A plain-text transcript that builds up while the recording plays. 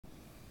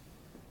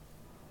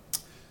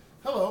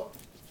Hello.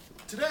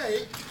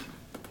 Today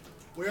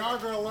we are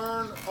going to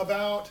learn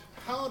about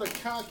how to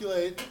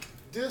calculate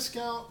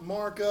discount,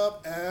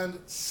 markup, and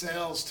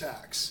sales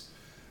tax.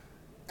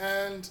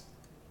 And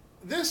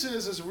this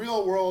is as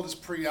real world as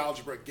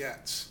pre-algebra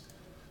gets.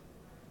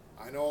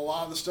 I know a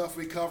lot of the stuff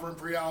we cover in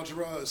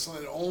pre-algebra is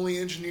something that only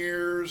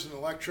engineers and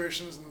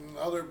electricians and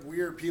other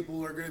weird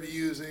people are going to be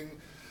using,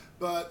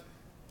 but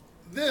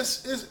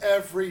this is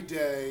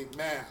everyday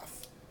math.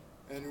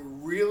 And you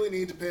really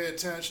need to pay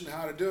attention to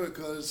how to do it,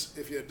 because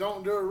if you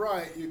don't do it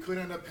right, you could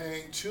end up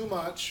paying too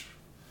much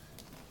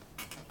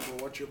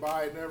for what you're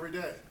buying every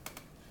day.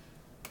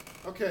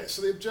 Okay,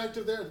 so the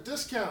objective there,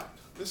 discount.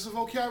 This is a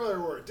vocabulary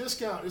word.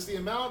 Discount is the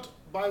amount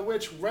by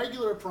which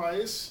regular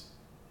price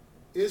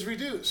is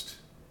reduced.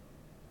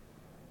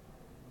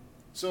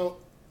 So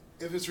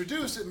if it's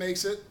reduced, it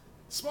makes it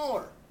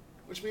smaller,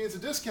 which means the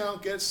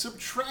discount gets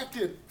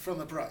subtracted from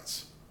the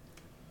price.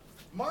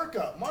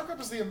 Markup. Markup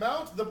is the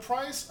amount the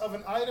price of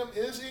an item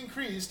is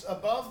increased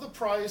above the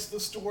price the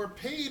store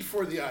paid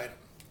for the item.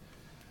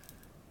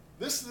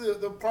 This is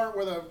the part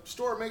where the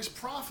store makes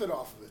profit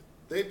off of it.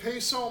 They pay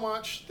so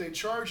much, they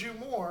charge you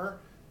more,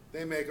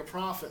 they make a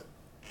profit.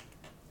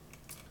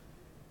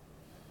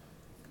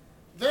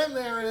 Then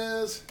there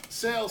is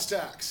sales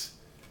tax.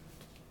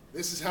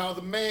 This is how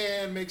the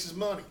man makes his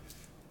money.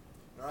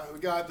 All right, we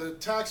got the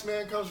tax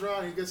man comes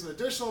around, he gets an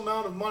additional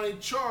amount of money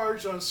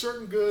charged on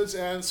certain goods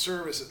and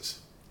services.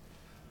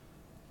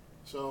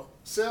 So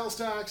sales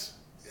tax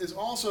is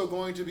also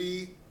going to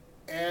be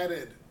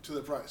added to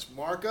the price.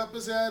 Markup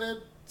is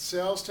added,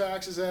 sales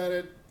tax is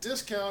added,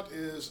 discount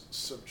is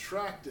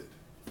subtracted.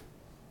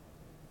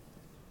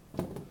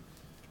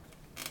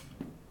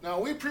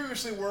 Now, we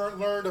previously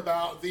learned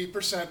about the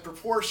percent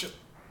proportion.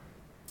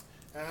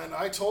 And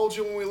I told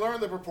you when we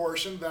learned the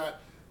proportion that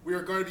we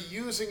are going to be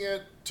using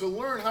it to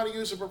learn how to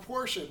use a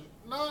proportion,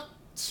 not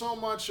so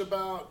much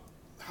about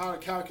how to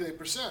calculate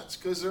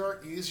percents, because there are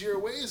easier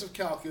ways of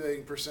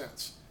calculating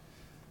percents.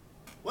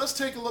 Let's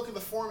take a look at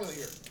the formula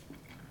here.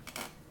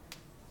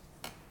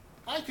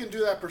 I can do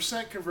that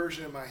percent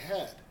conversion in my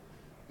head.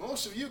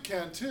 Most of you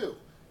can too.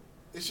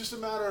 It's just a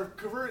matter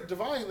of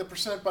dividing the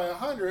percent by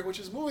 100, which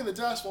is moving the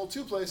decimal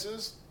 2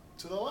 places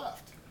to the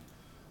left.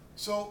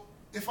 So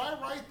if I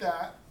write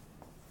that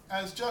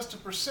as just a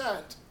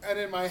percent, and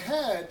in my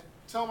head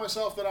tell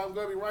myself that I'm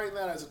going to be writing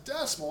that as a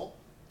decimal,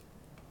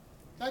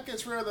 that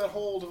gets rid of that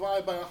whole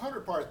divide by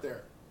 100 part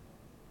there.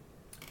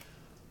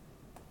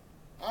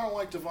 I don't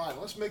like dividing.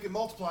 Let's make it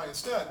multiply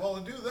instead.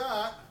 Well, to do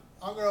that,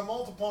 I'm going to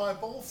multiply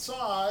both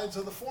sides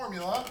of the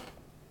formula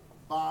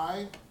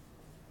by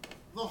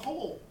the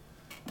whole.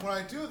 When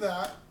I do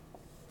that,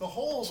 the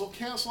wholes will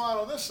cancel out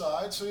on this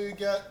side, so you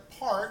get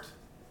part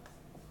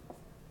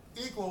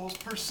equals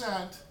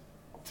percent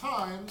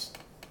times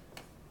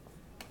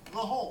the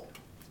whole.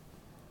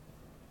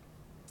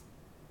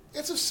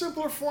 It's a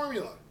simpler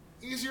formula,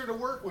 easier to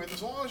work with,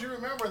 as long as you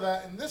remember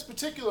that in this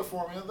particular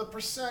formula, the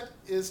percent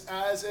is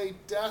as a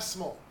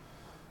decimal.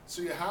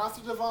 So you have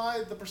to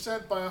divide the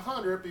percent by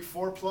 100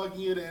 before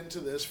plugging it into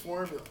this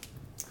formula.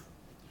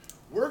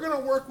 We're going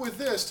to work with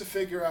this to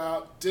figure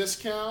out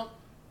discount,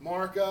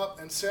 markup,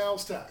 and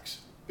sales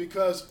tax,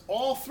 because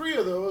all three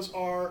of those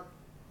are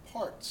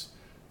parts.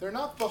 They're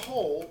not the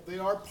whole, they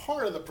are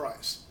part of the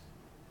price.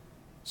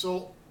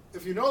 So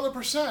if you know the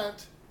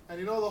percent and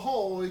you know the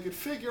whole, you can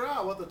figure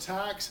out what the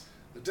tax,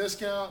 the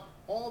discount,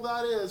 all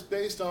that is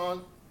based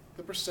on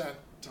the percent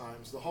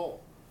times the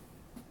whole.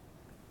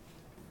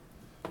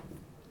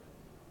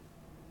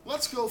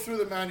 Let's go through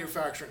the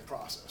manufacturing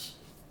process.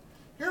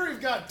 Here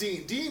we've got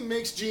Dean. Dean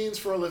makes jeans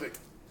for a living.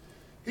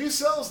 He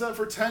sells them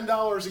for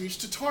 $10 each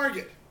to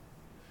Target.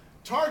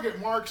 Target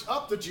marks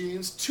up the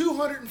jeans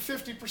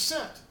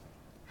 250%.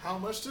 How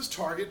much does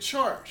Target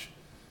charge?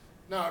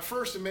 Now, at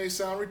first it may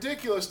sound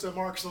ridiculous to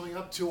mark something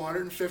up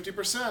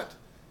 250%.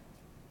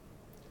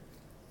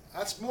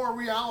 That's more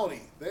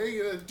reality.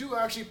 They do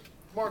actually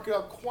mark it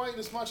up quite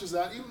as much as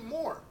that, even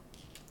more.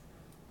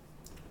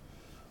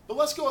 But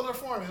let's go with our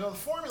formula. The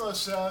formula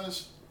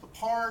says the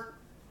part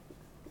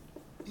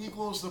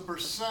equals the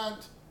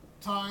percent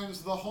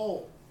times the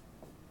whole.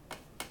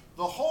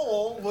 The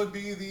whole would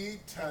be the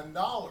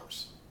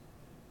 $10.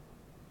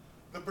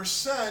 The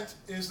percent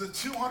is the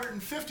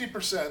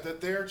 250%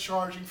 that they're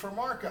charging for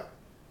markup.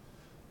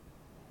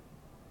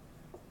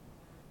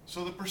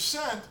 So the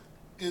percent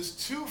is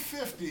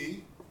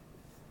 250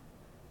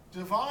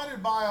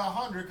 divided by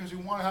 100, because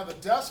we want to have the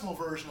decimal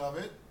version of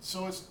it,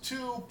 so it's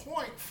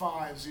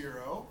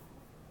 2.50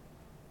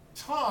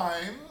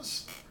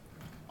 times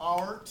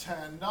our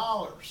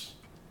 $10,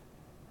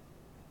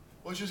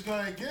 which is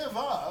going to give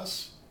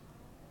us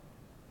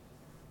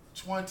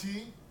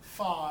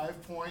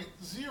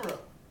 25.0.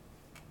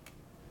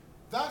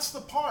 That's the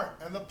part,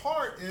 and the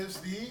part is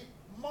the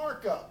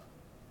markup.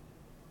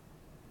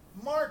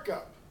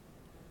 Markup.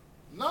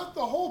 Not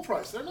the whole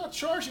price. They're not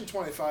charging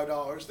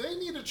 $25. They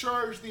need to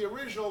charge the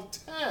original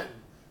 $10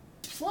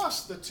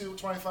 plus the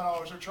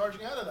 $25 they're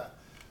charging out of that.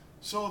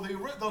 So the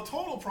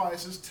total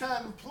price is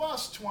 10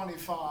 plus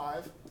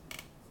 25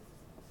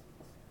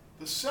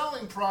 the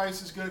selling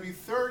price is going to be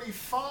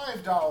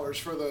 $35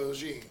 for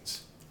those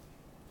jeans.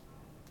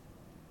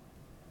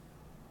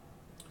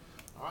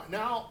 All right,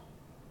 now,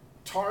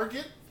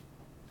 Target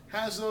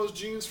has those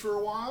jeans for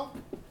a while.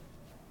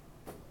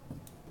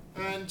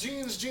 And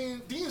these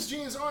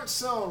jeans aren't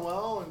selling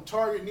well, and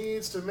Target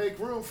needs to make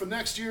room for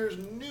next year's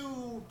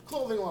new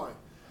clothing line.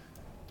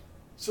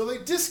 So they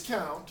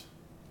discount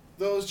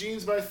those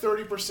jeans by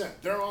 30%.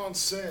 They're on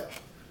sale.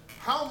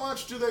 How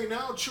much do they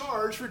now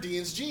charge for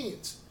Dean's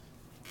jeans?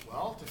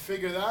 Well, to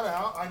figure that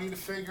out, I need to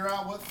figure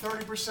out what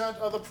 30%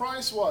 of the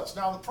price was.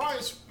 Now, the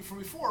price from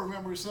before,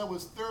 remember we said,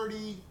 was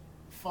 $35.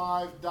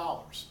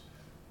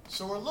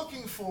 So we're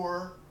looking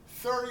for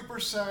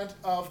 30%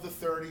 of the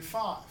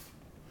 35.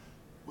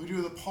 We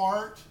do the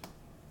part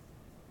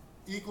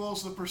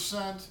equals the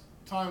percent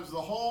times the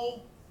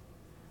whole.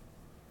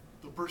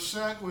 The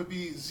percent would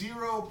be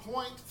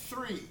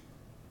 0.3.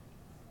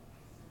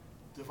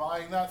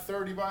 Dividing that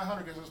 30 by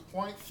 100 gives us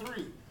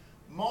 0.3.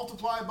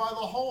 Multiplied by the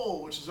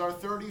whole, which is our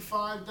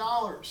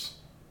 $35.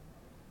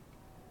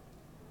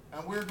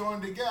 And we're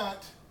going to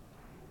get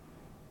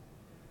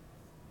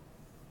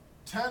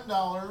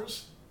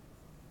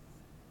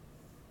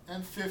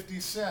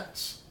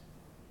 $10.50.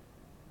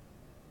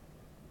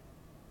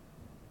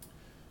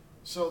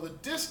 So the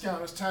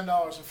discount is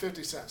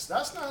 $10.50.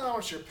 That's not how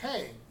much you're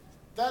paying.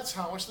 That's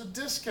how much the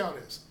discount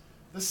is.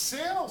 The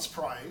sales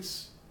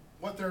price,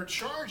 what they're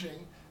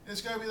charging,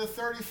 is going to be the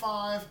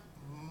 35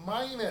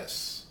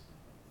 minus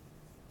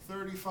the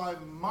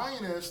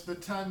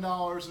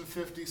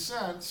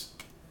 $10.50,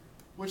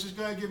 which is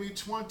going to give me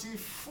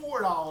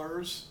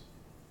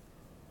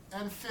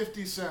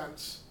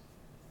 $24.50.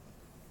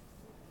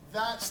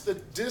 That's the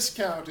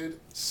discounted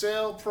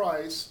sale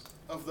price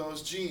of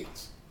those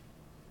jeans.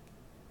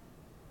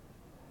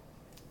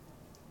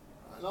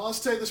 Now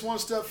let's take this one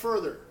step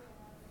further.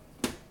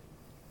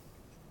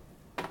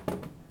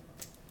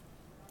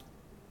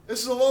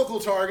 This is a local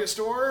Target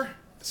store,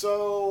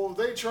 so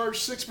they charge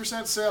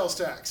 6% sales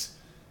tax.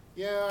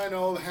 Yeah, I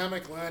know the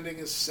Hammock Landing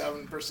is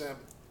 7%.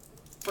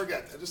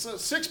 Forget that. Just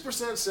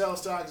 6%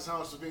 sales tax is how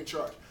much is being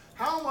charged.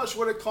 How much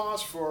would it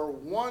cost for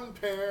one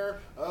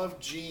pair of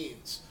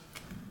jeans?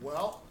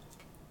 Well,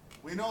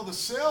 we know the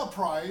sale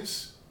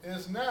price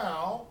is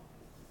now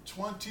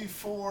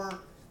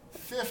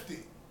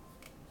 $24.50.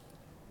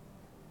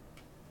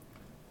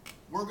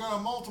 We're going to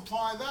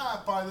multiply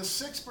that by the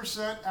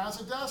 6%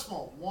 as a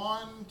decimal.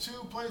 1, 2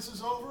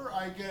 places over,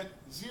 I get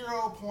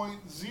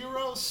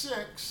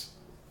 0.06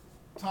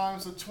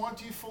 times the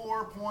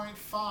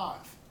 24.5.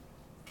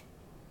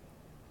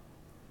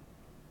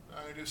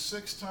 I do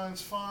 6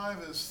 times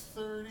 5 is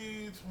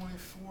 30,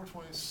 24,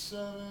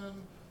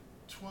 27,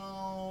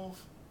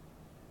 12.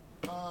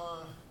 With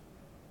a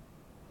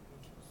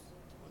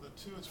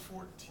 2, it's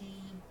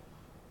 14.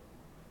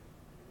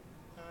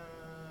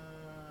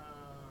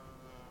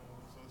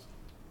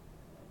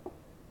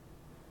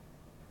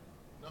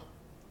 No,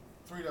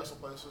 3 decimal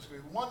places. It's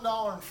going to be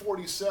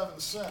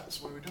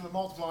 $1.47. When we do the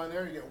multiplying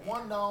there, you get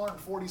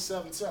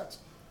 $1.47.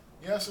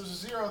 Yes, there's a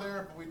 0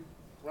 there, but we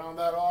round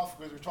that off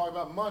because we're talking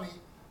about money.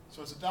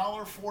 So it's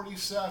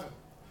 $1.47.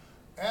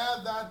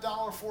 Add that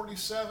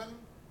 $1.47.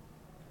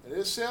 It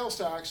is sales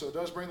tax, so it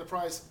does bring the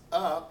price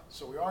up.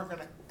 So we are going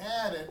to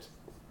add it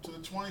to the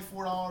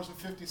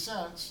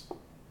 $24.50.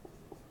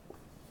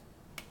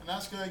 And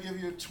that's going to give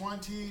you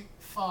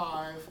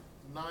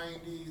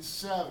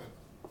 $25.97.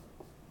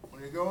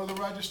 When you go to the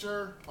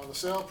register on the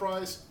sale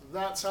price,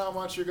 that's how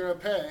much you're going to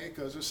pay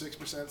because there's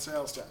 6%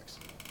 sales tax.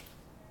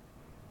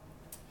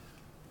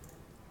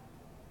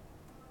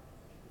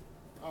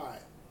 All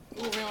right.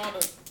 Moving on to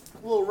a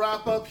little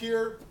wrap up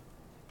here.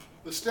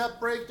 The step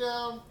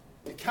breakdown,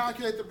 you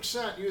calculate the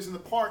percent using the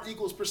part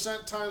equals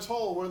percent times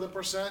whole, where the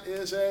percent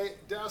is a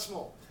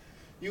decimal.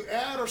 You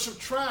add or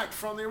subtract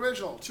from the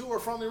original, to or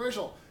from the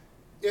original.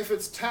 If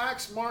it's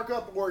tax,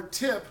 markup, or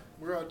tip,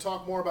 we're going to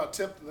talk more about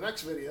tip in the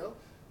next video.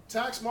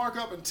 Tax,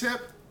 markup, and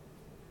tip,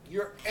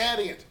 you're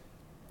adding it.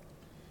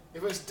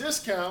 If it's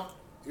discount,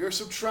 you're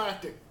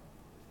subtracting.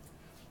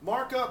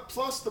 Markup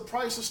plus the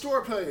price the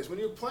store pays. When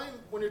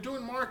you're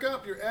doing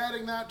markup, you're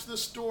adding that to the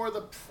store,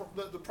 the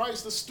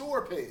price the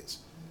store pays.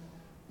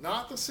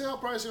 Not the sale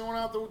price going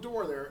out the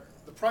door there,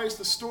 the price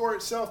the store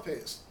itself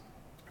pays.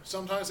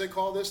 Sometimes they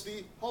call this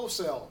the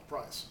wholesale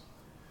price.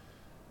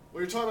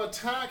 When you're talking about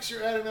tax,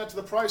 you're adding that to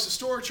the price the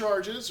store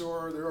charges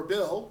or their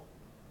bill.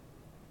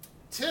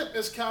 Tip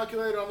is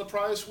calculated on the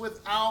price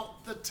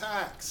without the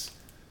tax.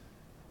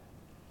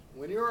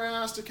 When you're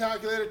asked to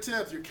calculate a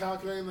tip, you're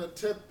calculating the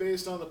tip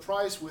based on the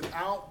price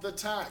without the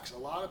tax. A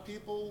lot of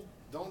people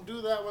don't do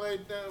that when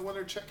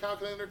they're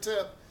calculating their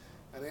tip,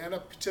 and they end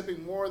up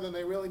tipping more than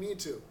they really need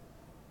to.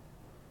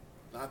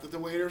 Not that the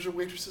waiters or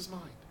waitresses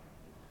mind.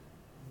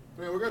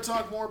 Anyway, we're going to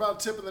talk more about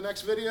tip in the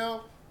next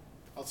video.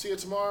 I'll see you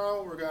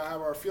tomorrow. We're going to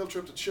have our field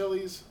trip to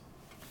Chili's.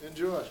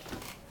 Enjoy.